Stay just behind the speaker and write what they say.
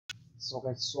So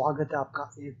guys स्वागत है आपका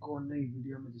एक और नई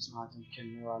वीडियो में जिसमें आज हम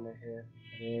खेलने वाले हैं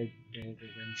रेड डेड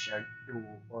रिडेम्पशन 2।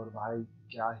 और भाई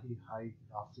क्या ही हाई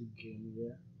ग्राफिक गेम है।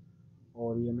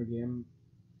 और ये मैं गेम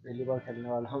पहली बार खेलने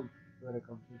वाला हूँ मेरे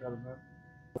कंप्यूटर में।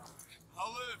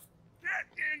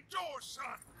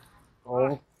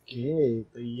 ओके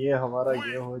तो ये हमारा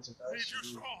गेम हो चुका है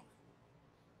शुरू।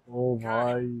 ओ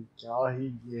भाई क्या ही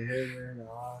गेम है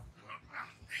यार।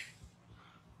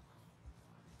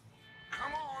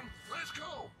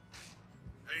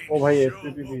 ओ भाई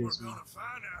एफपीपी भी है इसमें।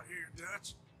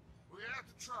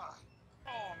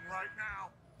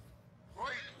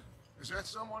 Is that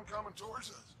someone coming towards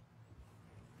us?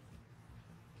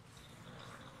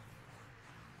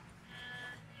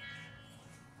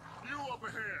 You up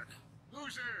ahead.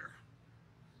 Who's there?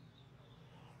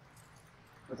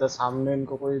 मतलब सामने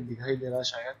इनको कोई दिखाई दे रहा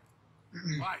शायद।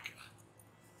 Micah.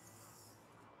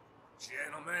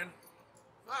 Gentlemen,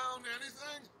 found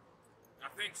anything? I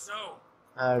think so.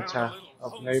 अच्छा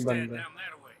अपना ही बंदा है।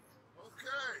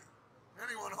 Okay.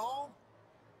 Anyone home?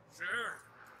 Sure.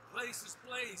 Place is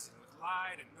blazing with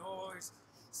light and noise.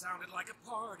 Sounded like a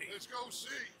party. Let's go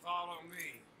see. Follow me.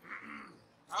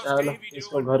 चलो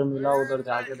इसको घर मिला उधर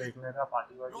जाके देखने का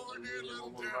पार्टी वार्टी No, I चल did, रही है वो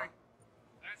little बोल रहा। Danny.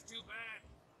 That's too bad.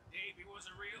 Davey was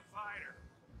a real fighter.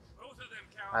 Both of them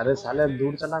अरे counted साले boys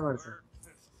दूर as, चला मेरे से।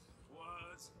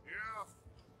 was. Yeah.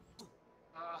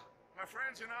 My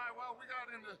friends and I, well, we got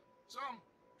into some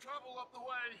trouble up the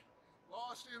way.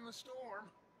 Lost in the storm.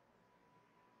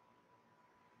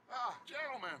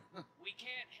 Gentlemen. We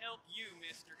can't help you,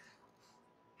 mister.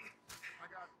 I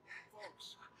got folks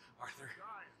Arthur.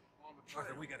 dying on the trail.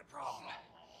 Arthur, we got a problem.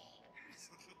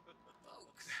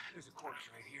 Folks, there's a corpse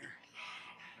right here.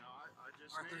 Now, I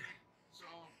just Arthur, need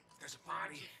some there's a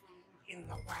body food in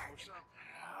the or wagon.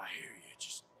 something. I hear you.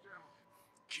 Just Gentlemen,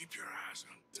 keep your eyes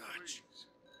on Dutch. please.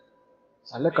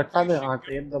 साले कट्टा दे हाँ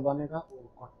tape दबाने का वो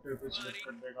कट्टे pay slip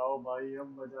कर देगा। ओ भाई अब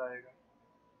मजा आएगा।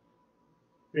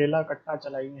 पहला कट्टा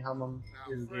चलाएंगे हम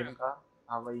इस गेम का।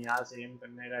 हाँ भाई यहाँ से एम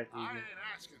करने का ठीक I है। ain't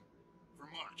asking for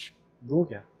much. दूं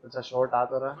क्या? अच्छा शॉट आ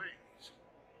तो रहा। Please.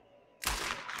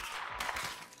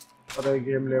 अरे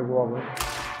गेम ले हुआ भाई।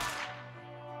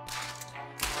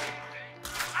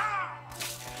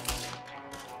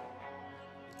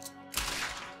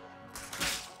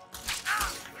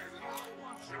 There's another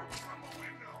one shooting from the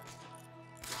window.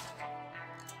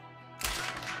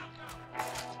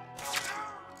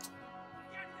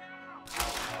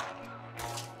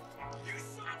 You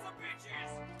sons of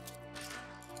bitches!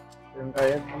 इनका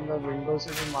एक बंदा विंडो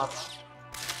से भी मार।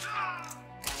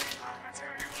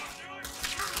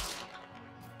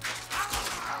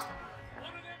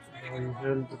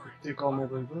 हेल्थ तो कितनी कम हो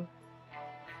गई तो।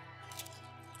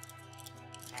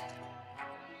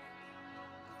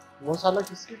 वो साला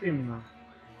किसकी टीम में?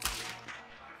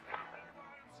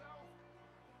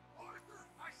 Arthur,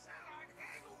 I said I'd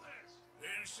handle this.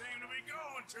 Didn't seem to be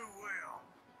going too well.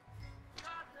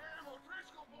 Goddamn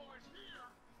O'Driscoll boys here.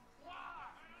 Why?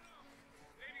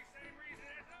 Maybe same reason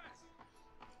as us.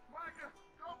 Micah,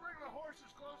 go bring the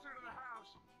horses closer to the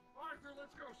house. Arthur,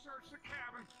 let's go search the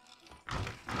cabin.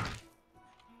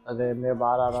 अरे मैं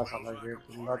बाहर आ रहा साला gate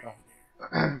खुला था।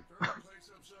 Turn the place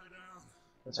upside down.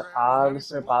 अच्छा are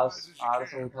से पास are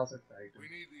से उठा सकता है We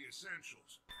need the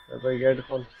essentials. तो गेट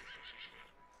खोल।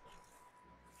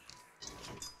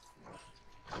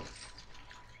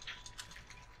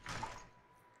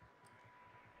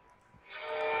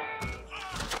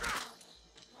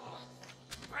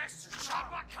 Bastard shot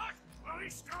my cut! Well, he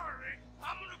started.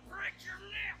 I'm gonna break your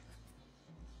neck!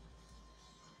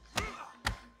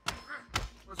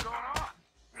 What's going on?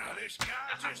 Now, this guy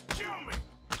just killed me!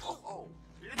 Oh,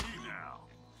 did he now?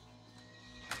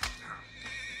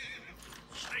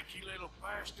 Sneaky little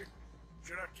bastard.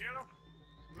 Should I kill him?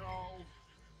 No.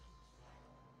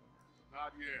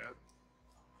 Not yet.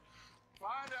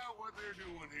 Find out what they're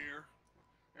doing here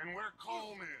and where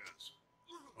Colm is.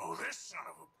 Oh, this son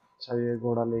of a... अच्छा ये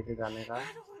घोड़ा लेके जाने का। I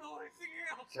don't know anything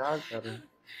else. क्या करें?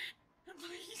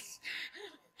 Please.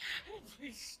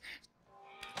 Please.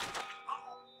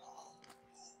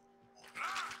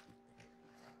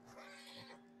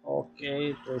 Okay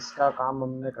तो इसका काम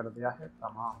हमने कर दिया है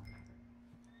तमाम।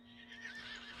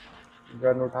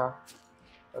 गन उठा।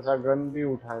 अच्छा गन भी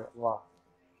उठाया। वाह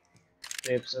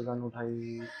टेप से गन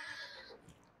उठाई।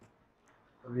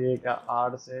 अब ये क्या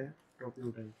आर से टोपी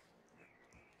उठाई।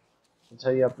 अच्छा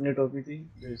ये अपनी टोपी थी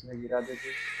जो इसने गिरा दी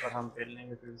थी और हम पहन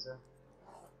लेंगे फिर से।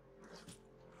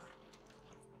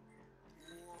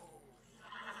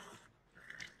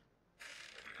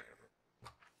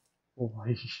 ओ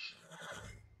भाई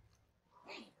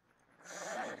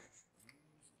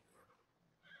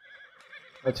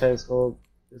अच्छा इसको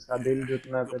इसका दिल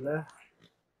जीतना है पहले।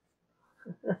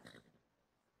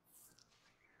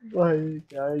 भाई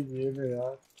क्या ये है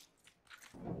यार।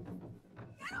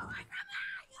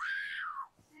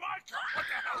 Micah, what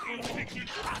the hell do you think you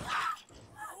do?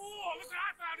 Oh, look what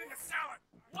I found in the cellar.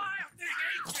 Wild thing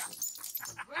ate ya.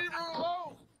 Leave her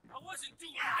alone. I wasn't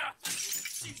doing nothing.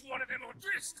 She's one of them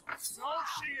O'Driscolls. No,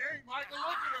 she ain't, Micah.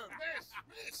 Look at her.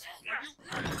 Miss. Are you...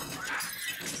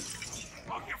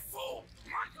 Oh, you fool.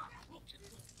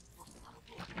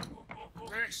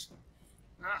 Miss.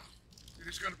 Now, it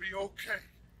is going to be okay.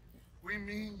 We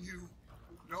mean you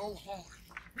no harm.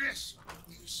 Miss.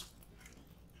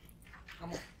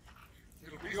 Come on.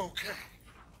 It'll be okay.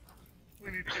 We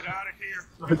need to get out of here.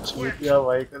 चूतिया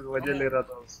vehicle वजह ले रहा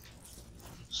था उससे।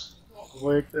 वो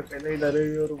एक से पहले ही डरे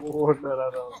हुई और वो और डरा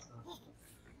था उसका।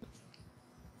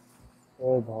 ओ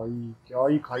भाई क्या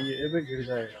ही खाई है, बे गिर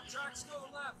जाएगा।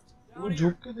 वो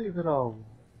झुक के देख रहा हूँ।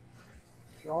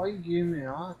 क्या ही गेम है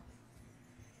यार।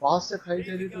 पास से खाई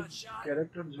जा रही तो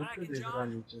कैरेक्टर झुक के देख रहा है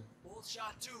नीचे।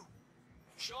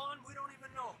 Sean, we don't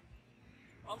even know.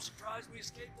 I'm surprised we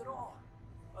escaped at all.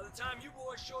 By the time you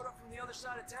boys showed up from the other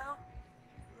side of town,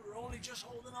 we were only just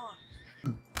holding on.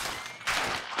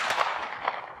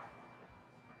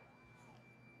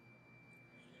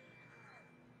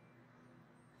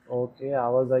 Okay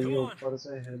आवाज आई है ऊपर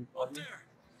से help वाली।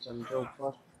 चलते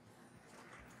ऊपर।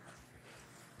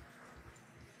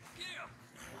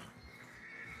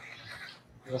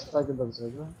 रास्ता किधर से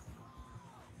है?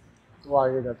 तू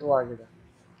आगे जा, तू आगे जा।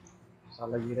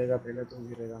 साला गिरेगा पहले, तू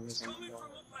गिरेगा मैं समझ गया।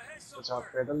 अच्छा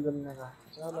पैदल चलने का,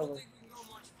 चलो भाई।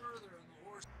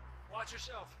 Watch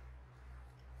yourself.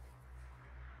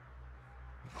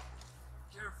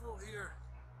 Careful here.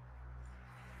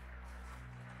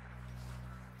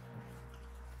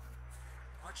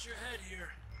 Watch your head here.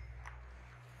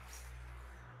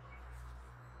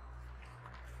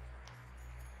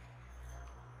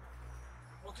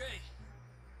 Okay,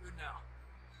 good now.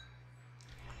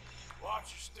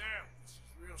 Watch your step. This is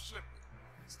real slippery.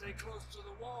 Stay close to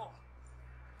the wall.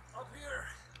 Up here.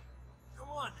 Come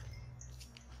on.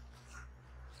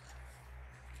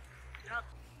 Yep.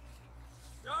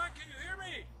 John, can you hear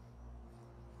me?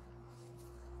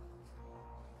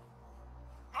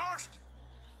 Marston!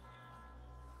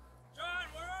 John,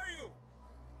 where are you?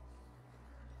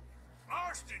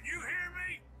 Marston, you hear me?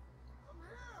 I'm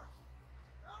here.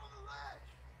 Down on the ledge.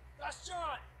 That's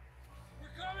John.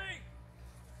 We're coming.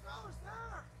 Fella's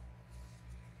there.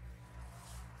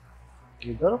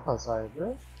 किधर फंसा है बे?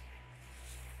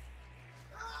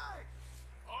 Hey!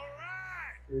 All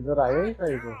right. इधर आया ही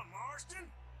कहीं को? Down, Marston.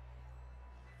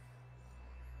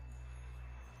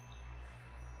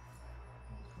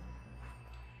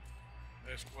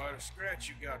 That's quite a scratch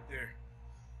you got there.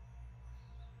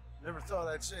 Never thought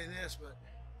I'd say this, but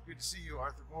good to see you,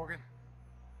 Arthur Morgan.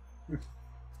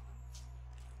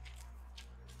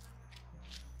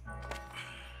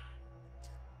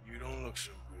 You don't look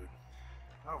so good.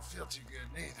 I don't feel too good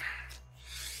neither.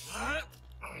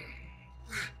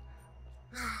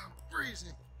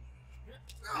 Freezing.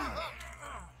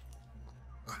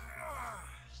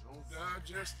 Don't die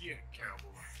just yet,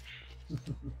 cowboy.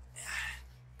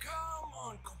 Come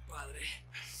on, compadre.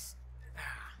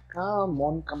 Come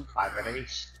on, compadre.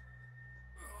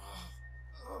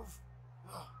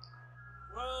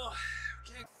 Well,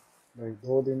 can't भाई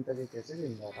 2 दिन तक ये कैसे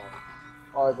जिंदा रहा?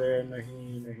 अरे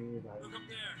नहीं नहीं भाई look up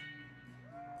there.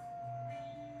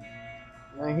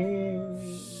 नहीं।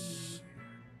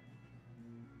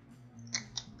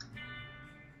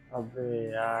 अबे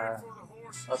यार For the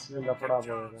horses. असली लफड़ा Get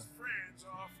पड़ेगा। John's friends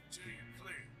off until you're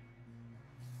clear.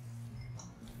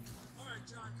 All right,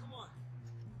 John, come on.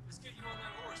 Let's get you on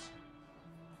that horse.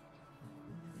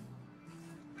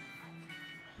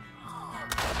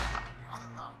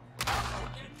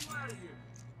 Get you out of here.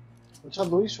 अच्छा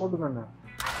 2 ही शॉट मैंने।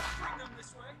 Bring them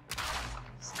this way.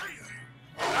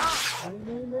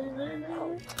 नहीं नहीं नहीं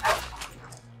नहीं।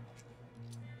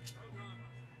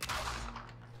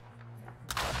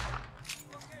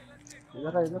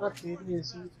 इधर आ तेरी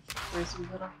ऐसी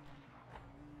इधर आ।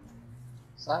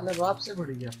 साले बाप से बढ़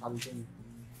गया फालतू में।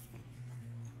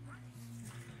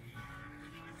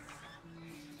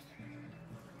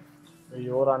 कोई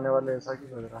और आने वाले ऐसा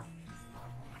क्यों लग रहा?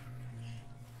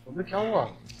 अबे क्या हुआ?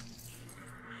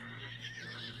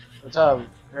 अच्छा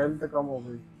हेल्थ कम हो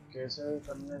गई। कैसे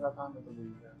करने का था मैं तो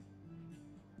भूल गया।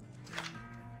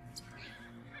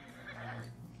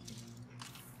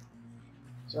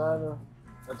 चलो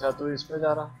अच्छा तू इस पे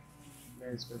जा रहा,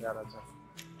 मैं इस पे जा रहा। चल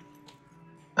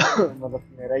मतलब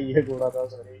मेरा ये घोड़ा था,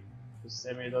 सॉरी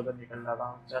उससे मैं इधर निकल रहा था।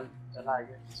 चल चला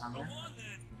आगे सामने। Come on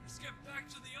then. Let's get back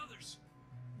to the others.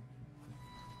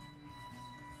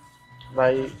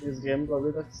 भाई इस गेम को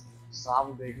अभी तक साफ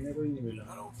देखने को ही नहीं मिला।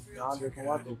 I don't feel यहाँ too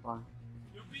देखूंगा good. तूफान।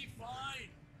 You'll be fine.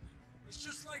 It's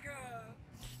just like a...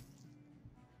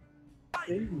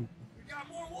 तीन। We got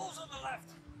more wolves on the left.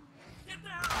 Get the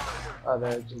hell out of here.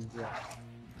 अरे चुप गया।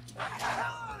 Get the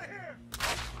hell out of here.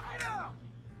 Right now.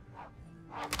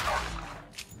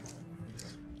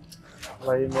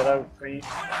 भाई मेरा कहीं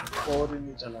और ही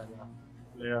नहीं चला गया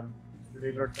प्लेयर।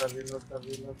 रीलोड कर रीलोड कर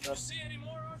रीलोड You कर। see any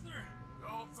more, Arthur?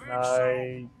 Don't think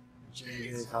भाई so.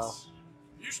 नहीं देखा।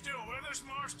 You still with us,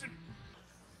 Marston?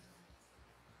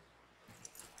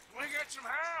 We get some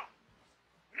help.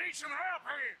 We need some help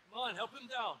here. Come on, help him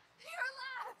down. You're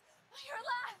alive! You're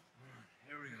alive!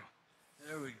 Here we go.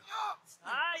 There we go.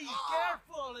 Ay,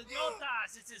 careful,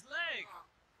 idiotas. It's his leg.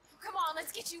 Come on,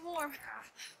 let's get you warm.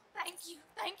 Thank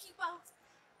you both.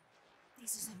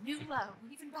 This is a new low,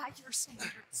 even by your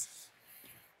standards.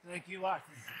 Thank you,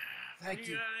 Arthur. Thank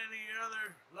you. Got any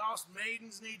other lost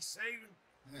maidens need saving?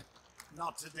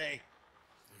 Not today.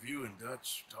 Have you and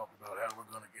Dutch talked about how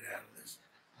we're gonna get out of this?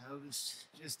 I was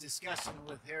just discussing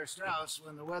with Herr Strauss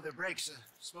when the weather breaks. I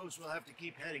suppose we'll have to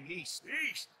keep heading east.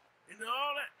 East? Into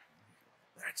all that?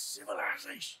 That's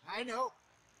civilization. I know.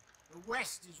 The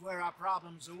west is where our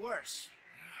problems are worse.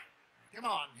 Come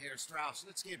on, Herr Strauss.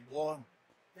 Let's get warm.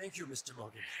 Thank you, Mr.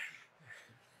 Morgan.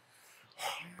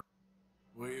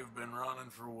 We have been running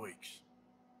for weeks.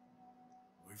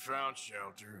 We found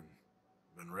shelter and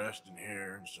been resting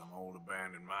here in some old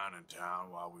abandoned mining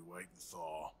town while we wait the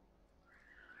thaw.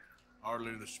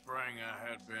 Hardly the spring I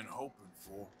had been hoping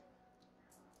for.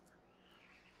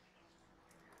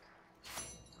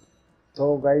 तो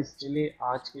guys चलिए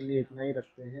आज के लिए इतना ही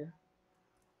रखते हैं।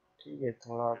 ठीक है,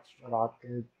 थोड़ा रात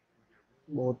के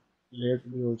बहुत लेट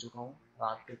भी हो चुका हूँ,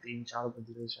 रात के 3-4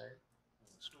 बज रहे शायद।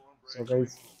 सो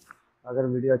गाइस अगर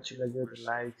वीडियो अच्छी लगे तो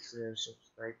लाइक शेयर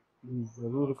सब्सक्राइब प्लीज़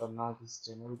ज़रूर करना, इस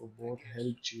चैनल को बहुत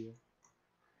हेल्प चाहिए।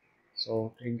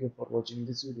 So thank you for watching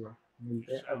this video.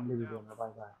 मिलते हैं अगली वीडियो में। Bye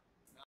bye.